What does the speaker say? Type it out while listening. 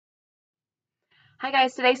Hi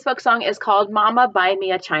guys, today's folk song is called Mama Buy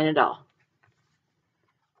Me a China Doll.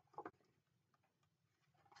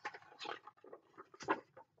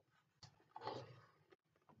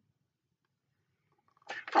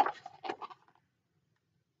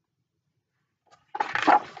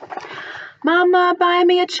 Mama buy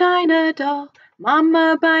me a China doll.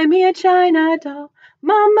 Mama buy me a China doll.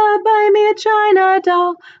 Mama buy me a China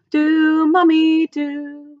doll. Do, mommy,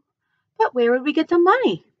 do. But where would we get the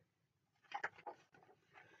money?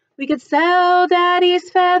 We could sell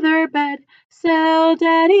Daddy's feather bed, sell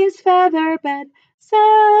Daddy's feather bed,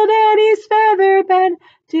 sell Daddy's feather bed.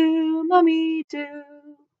 Do, mommy, do.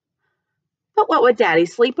 But what would Daddy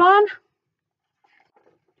sleep on?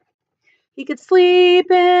 He could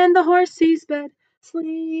sleep in the horsey's bed,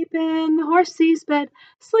 sleep in the horsey's bed,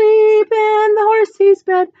 sleep in the horsey's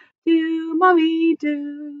bed. Do, mommy,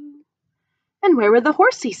 do. And where would the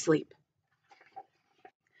horsey sleep?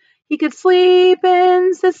 He could sleep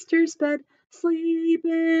in sister's bed, sleep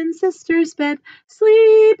in sister's bed,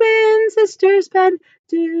 sleep in sister's bed.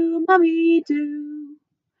 Do, mommy, do.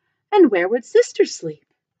 And where would sister sleep?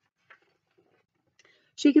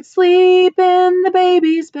 She could sleep in the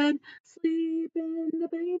baby's bed, sleep in the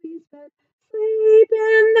baby's bed, sleep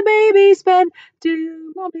in the baby's bed.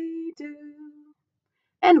 Do, mommy, do.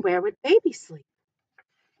 And where would baby sleep?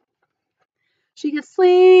 She could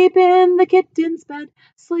sleep in the kitten's bed,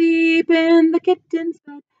 sleep in the kitten's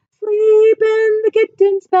bed, sleep in the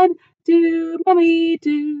kitten's bed. Do, mommy,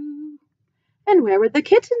 do. And where would the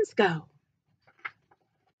kittens go?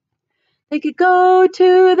 They could go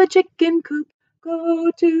to the chicken coop, go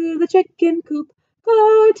to the chicken coop,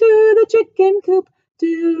 go to the chicken coop.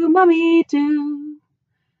 Do, mommy, do.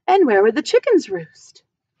 And where would the chickens roost?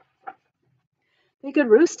 They could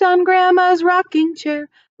roost on Grandma's rocking chair,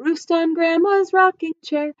 roost on Grandma's rocking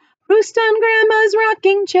chair, roost on Grandma's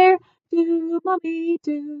rocking chair. Do, mommy,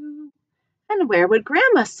 do. And where would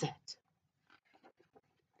Grandma sit?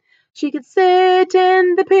 She could sit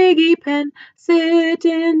in the piggy pen, sit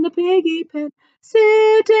in the piggy pen,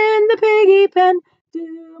 sit in the piggy pen.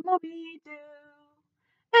 Do, mommy, do.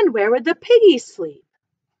 And where would the piggies sleep?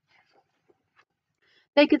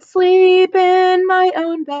 They could sleep in my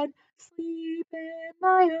own bed, sleep in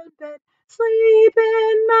my own bed, sleep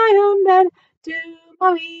in my own bed. Do,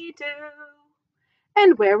 mommy, do.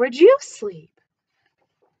 And where would you sleep?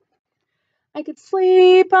 I could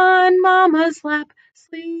sleep on Mama's lap,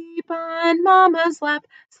 sleep on Mama's lap,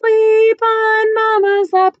 sleep on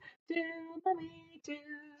Mama's lap. Do, mommy, do.